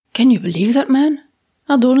Can you believe that, man?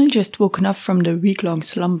 I'd only just woken up from the week-long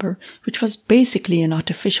slumber, which was basically an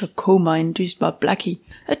artificial coma induced by Blackie.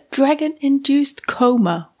 A dragon-induced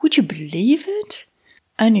coma. Would you believe it?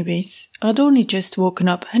 Anyways, I'd only just woken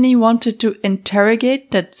up and he wanted to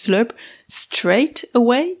interrogate that slurp straight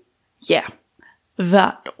away? Yeah,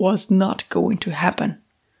 that was not going to happen.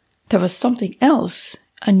 There was something else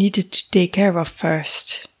I needed to take care of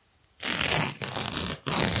first.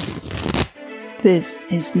 This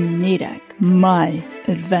is Nidak, my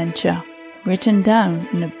adventure, written down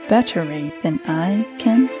in a better way than I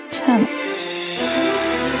can tell it.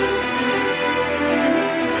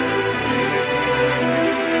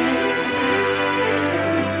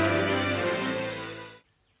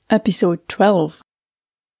 Episode 12.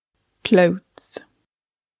 Clothes.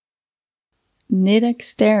 Nidak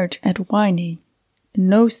stared at Winnie,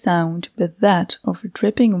 no sound but that of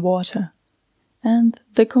dripping water, and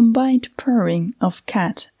the combined purring of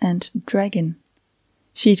cat and dragon.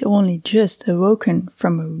 She'd only just awoken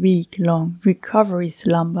from a week-long recovery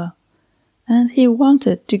slumber, and he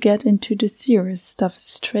wanted to get into the serious stuff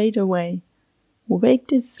straight away. Wake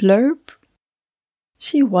the slurp?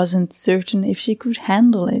 She wasn't certain if she could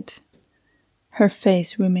handle it. Her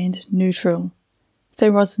face remained neutral.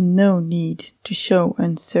 There was no need to show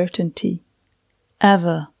uncertainty.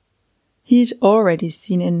 Ever. He'd already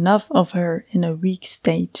seen enough of her in a weak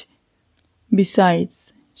state.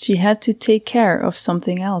 Besides, she had to take care of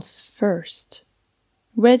something else first.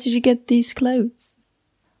 Where did you get these clothes?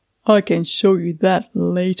 I can show you that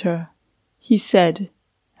later, he said,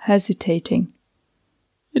 hesitating.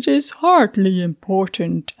 It is hardly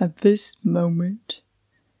important at this moment.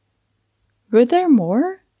 Were there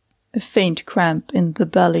more? A faint cramp in the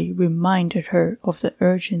belly reminded her of the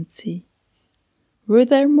urgency. Were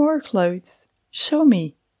there more clothes? Show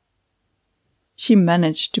me. She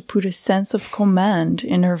managed to put a sense of command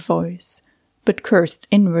in her voice, but cursed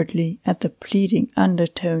inwardly at the pleading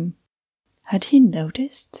undertone. Had he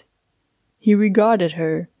noticed? He regarded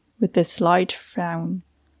her with a slight frown,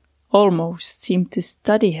 almost seemed to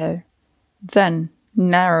study her, then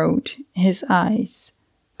narrowed his eyes,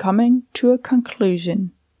 coming to a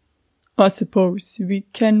conclusion. I suppose we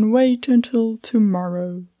can wait until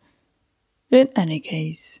tomorrow. In any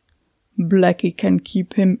case, Blackie can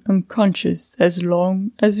keep him unconscious as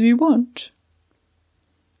long as we want.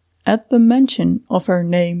 At the mention of her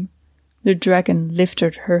name, the dragon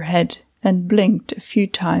lifted her head and blinked a few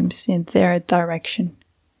times in their direction.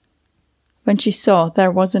 When she saw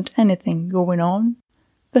there wasn't anything going on,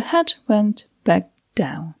 the head went back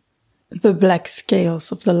down. The black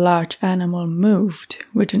scales of the large animal moved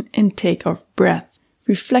with an intake of breath,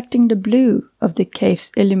 reflecting the blue of the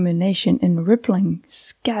cave's illumination in rippling,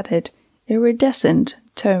 scattered, iridescent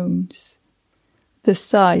tones. The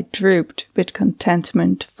side drooped with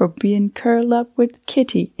contentment for being curled up with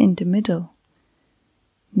Kitty in the middle.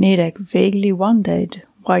 Nidak vaguely wondered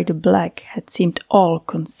why the black had seemed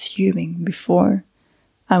all-consuming before,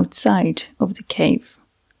 outside of the cave.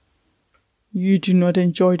 You do not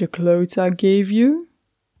enjoy the clothes I gave you?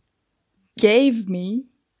 Gave me?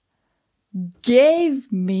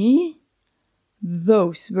 Gave me?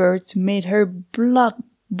 Those words made her blood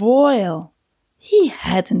boil. He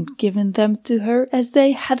hadn't given them to her as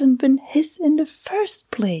they hadn't been his in the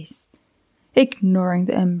first place. Ignoring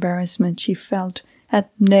the embarrassment she felt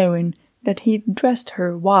at knowing that he'd dressed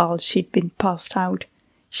her while she'd been passed out,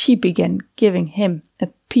 she began giving him a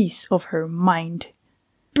piece of her mind.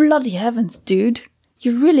 Bloody heavens, dude,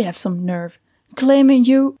 you really have some nerve, claiming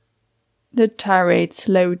you... The tirade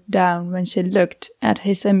slowed down when she looked at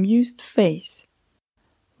his amused face.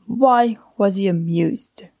 Why was he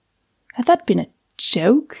amused? Had that been a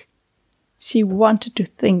joke? She wanted to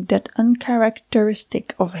think that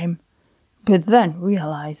uncharacteristic of him, but then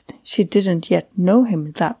realized she didn't yet know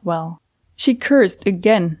him that well. She cursed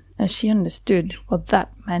again as she understood what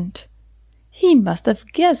that meant. He must have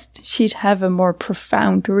guessed she'd have a more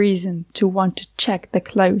profound reason to want to check the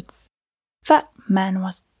clothes. That man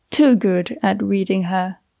was too good at reading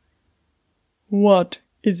her. What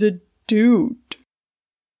is a dude?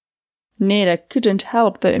 Nidak couldn't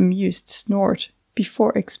help the amused snort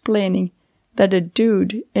before explaining that a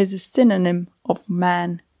dude is a synonym of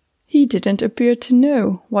man. He didn't appear to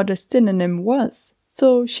know what a synonym was,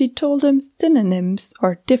 so she told him synonyms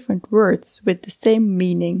are different words with the same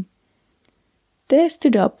meaning. They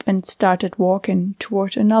stood up and started walking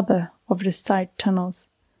toward another of the side tunnels.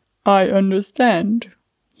 I understand,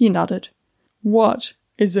 he nodded. What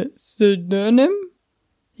is a synonym?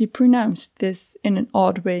 He pronounced this in an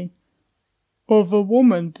odd way. Of a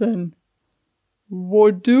woman, then.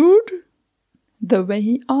 What dude? The way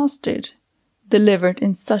he asked it, delivered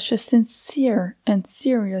in such a sincere and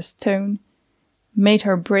serious tone, made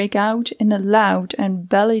her break out in a loud and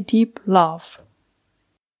belly-deep laugh.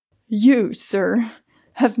 "You, sir,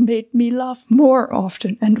 have made me laugh more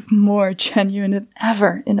often and more genuine than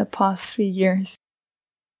ever in the past 3 years.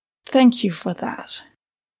 Thank you for that."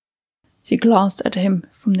 She glanced at him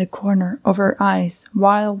from the corner of her eyes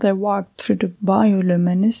while they walked through the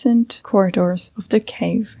bioluminescent corridors of the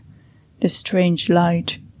cave. The strange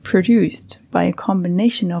light, produced by a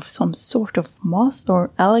combination of some sort of moss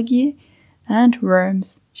or algae and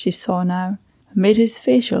worms she saw now, made his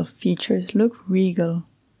facial features look regal.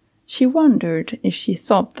 She wondered if she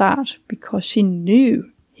thought that because she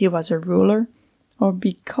knew he was a ruler, or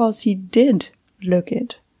because he did look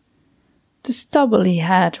it. The stubble he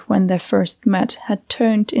had when they first met had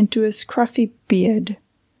turned into a scruffy beard.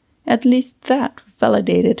 At least that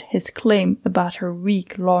validated his claim about her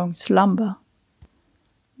week-long slumber.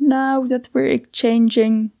 "Now that we're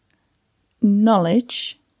exchanging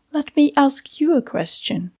knowledge, let me ask you a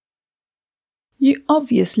question. You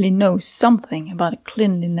obviously know something about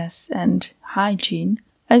cleanliness and hygiene,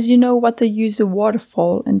 as you know what they use the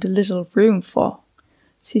waterfall in the little room for."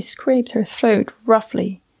 She scraped her throat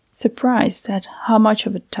roughly, surprised at how much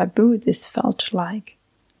of a taboo this felt like.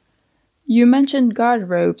 "You mentioned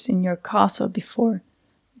garderobes in your castle before.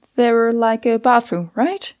 They were like a bathroom,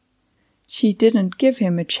 right?" She didn't give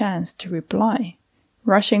him a chance to reply,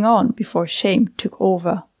 rushing on before shame took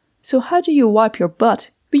over. "So how do you wipe your butt?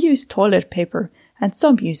 We use toilet paper, and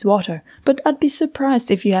some use water, but I'd be surprised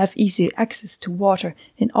if you have easy access to water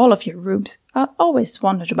in all of your rooms. I always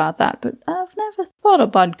wondered about that, but I've never thought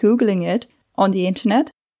about Googling it on the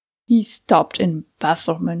internet." He stopped in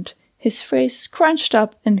bafflement, his face scrunched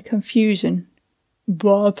up in confusion.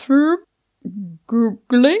 "Bathroom?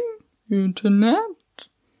 Googling? Internet?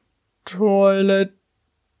 Toilet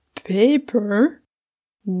paper?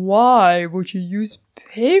 Why would you use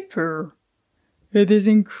paper? It is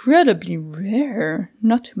incredibly rare,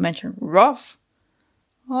 not to mention rough.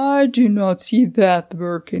 I do not see that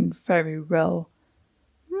working very well.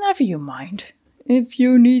 Never you mind. If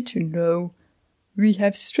you need to know, we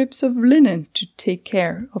have strips of linen to take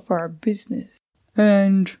care of our business.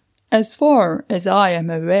 And, as far as I am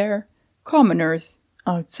aware, commoners,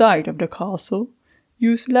 outside of the castle,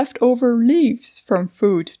 use leftover leaves from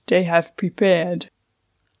food they have prepared.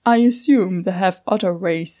 I assume they have other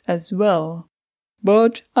ways as well,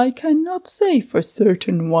 but I cannot say for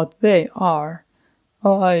certain what they are.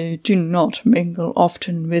 I do not mingle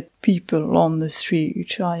often with people on the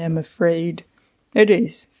street, I am afraid. It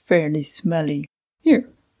is fairly smelly. Here,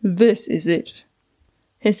 this is it."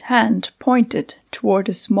 His hand pointed toward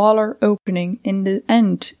a smaller opening in the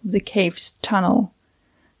end of the cave's tunnel.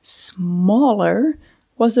 Smaller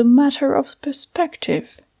was a matter of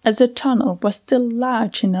perspective, as the tunnel was still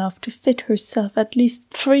large enough to fit herself at least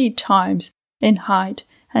 3 times in height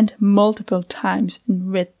and multiple times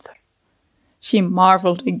in width. She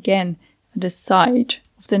marveled again at the sight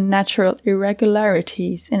of the natural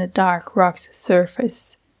irregularities in the dark rock's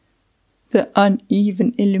surface. The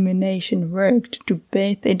uneven illumination worked to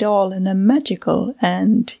bathe it all in a magical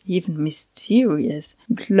and even mysterious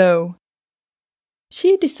glow.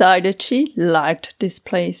 She decided she liked this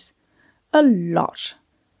place a lot.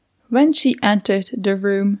 When she entered the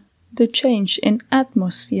room, the change in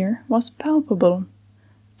atmosphere was palpable.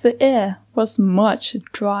 The air was much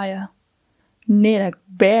drier. Neda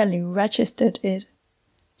barely registered it.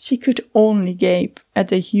 She could only gape at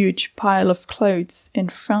the huge pile of clothes in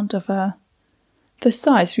front of her. The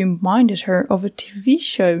size reminded her of a TV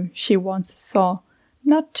show she once saw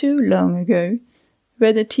not too long ago,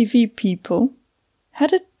 where the TV people,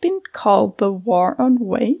 had it been called The War on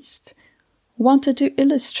Waste, wanted to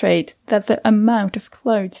illustrate that the amount of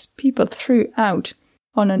clothes people threw out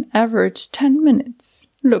on an average 10 minutes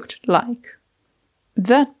looked like.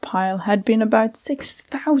 That pile had been about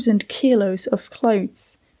 6,000 kilos of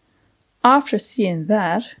clothes. After seeing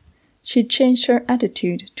that, she changed her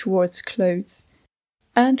attitude towards clothes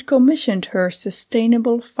and commissioned her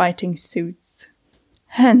sustainable fighting suits.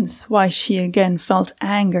 Hence why she again felt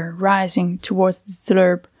anger rising towards the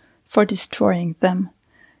Zlurb for destroying them.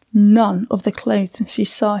 None of the clothes she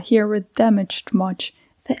saw here were damaged much.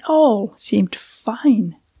 They all seemed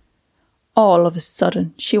fine. All of a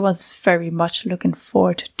sudden, she was very much looking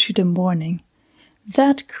forward to the morning.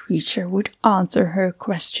 That creature would answer her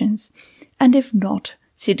questions, and if not,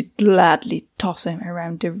 she'd gladly toss him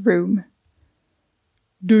around the room.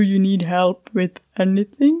 "Do you need help with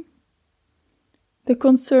anything?" The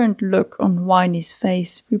concerned look on Winnie's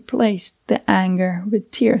face replaced the anger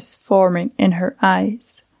with tears forming in her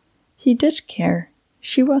eyes. He did care.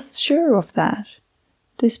 She was sure of that.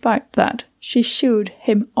 Despite that, she shooed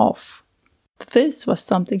him off. This was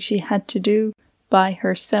something she had to do by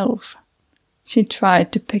herself. She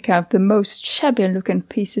tried to pick out the most shabby-looking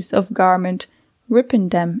pieces of garment, ripping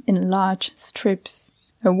them in large strips.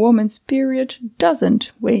 A woman's period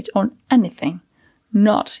doesn't wait on anything,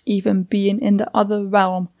 not even being in the other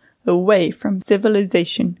realm, away from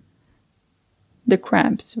civilization. The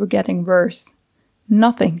cramps were getting worse.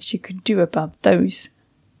 Nothing she could do about those.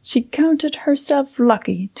 She counted herself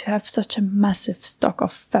lucky to have such a massive stock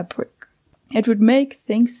of fabric. It would make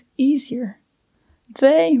things easier.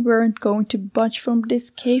 They weren't going to budge from this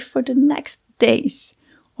cave for the next days.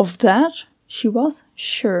 Of that she was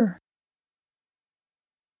sure.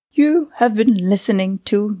 You have been listening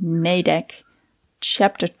to Nadek,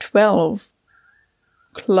 Chapter 12,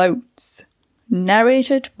 Clothes,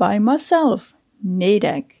 narrated by myself,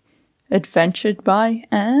 Nadek, adventured by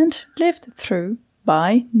and lived through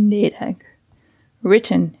by Nadek,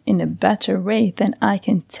 written in a better way than I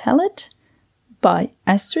can tell it, by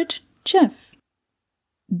Astrid Jeff.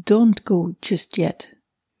 Don't go just yet.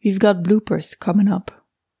 We've got bloopers coming up.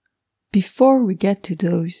 Before we get to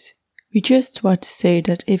those, we just want to say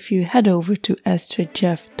that if you head over to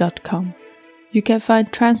astridjeff.com, you can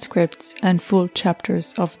find transcripts and full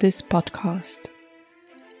chapters of this podcast.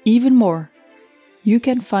 Even more, you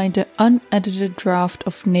can find the unedited draft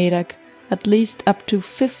of Nadek at least up to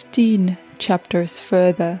 15 chapters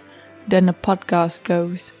further than a podcast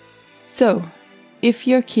goes. So, if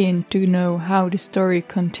you're keen to know how the story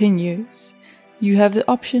continues, you have the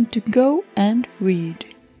option to go and read.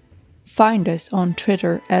 Find us on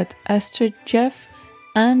Twitter at AstridJeff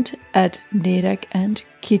and at Nadek and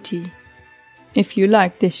Kitty. If you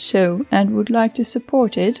like this show and would like to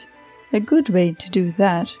support it, a good way to do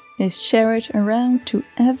that is share it around to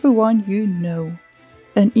everyone you know.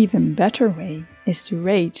 An even better way is to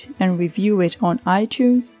rate and review it on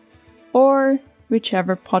iTunes or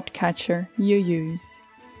whichever podcatcher you use.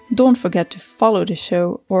 Don't forget to follow the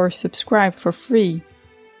show or subscribe for free.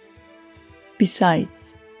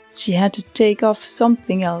 Besides, she had to take off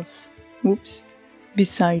something else. Whoops.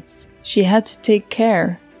 Besides, she had to take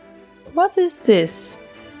care. What is this?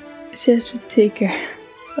 She had to take care.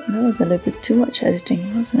 That was a little bit too much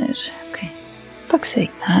editing, wasn't it? Okay. Fuck's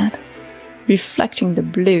sake, Nat. Reflecting the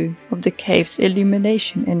blue of the cave's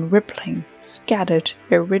illumination in rippling, scattered,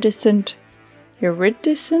 iridescent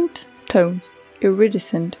tones.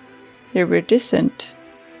 Iridescent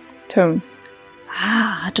tones.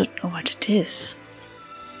 I don't know what it is.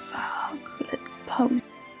 Fuck, let's pause.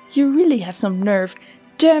 You really have some nerve.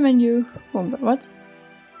 Damn you. Oh, what?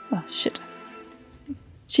 Oh, shit.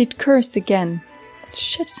 She'd cursed again.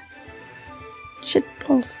 Shit. Shit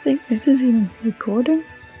balls thing. Is this even recording?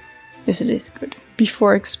 Yes, it is good.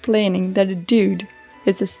 Before explaining that a dude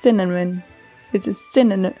is a synonym.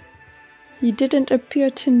 He didn't appear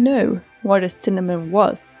to know what a synonym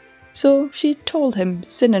was, so she told him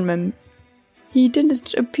synonym. He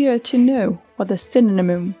didn't appear to know what a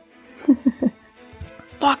synonym.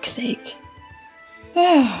 Fuck's sake.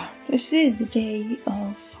 This is the day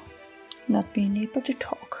of not being able to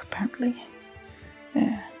talk, apparently.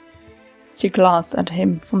 She glanced at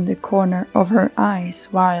him from the corner of her eyes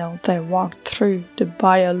while they walked through the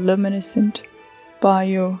bioluminescent.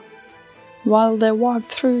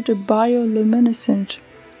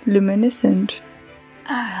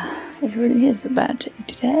 It really is a bad day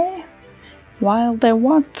today. While they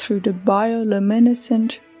walked through the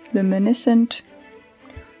bioluminescent.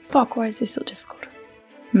 Fuck, why is this so difficult?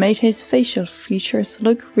 Made his facial features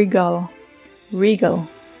look regal.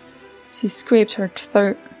 She scraped her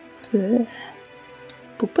throat.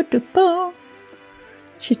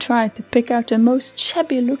 She tried to pick out the most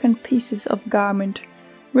shabby-looking pieces of garment,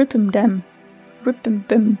 ripping them.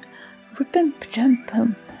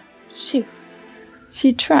 She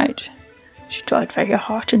tried very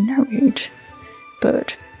hard to narrate,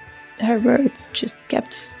 but her words just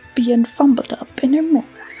kept being fumbled up in her mouth.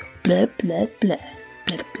 Blah blah blah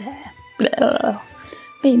blah blah blah.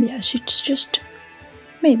 Maybe I should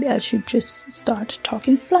just start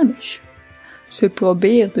talking Flemish. Ze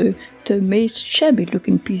probeerde de meest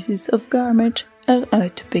shabby-looking pieces of garment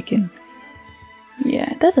eruit te pikken.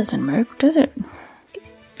 Yeah, that doesn't work, does it?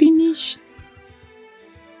 Finished.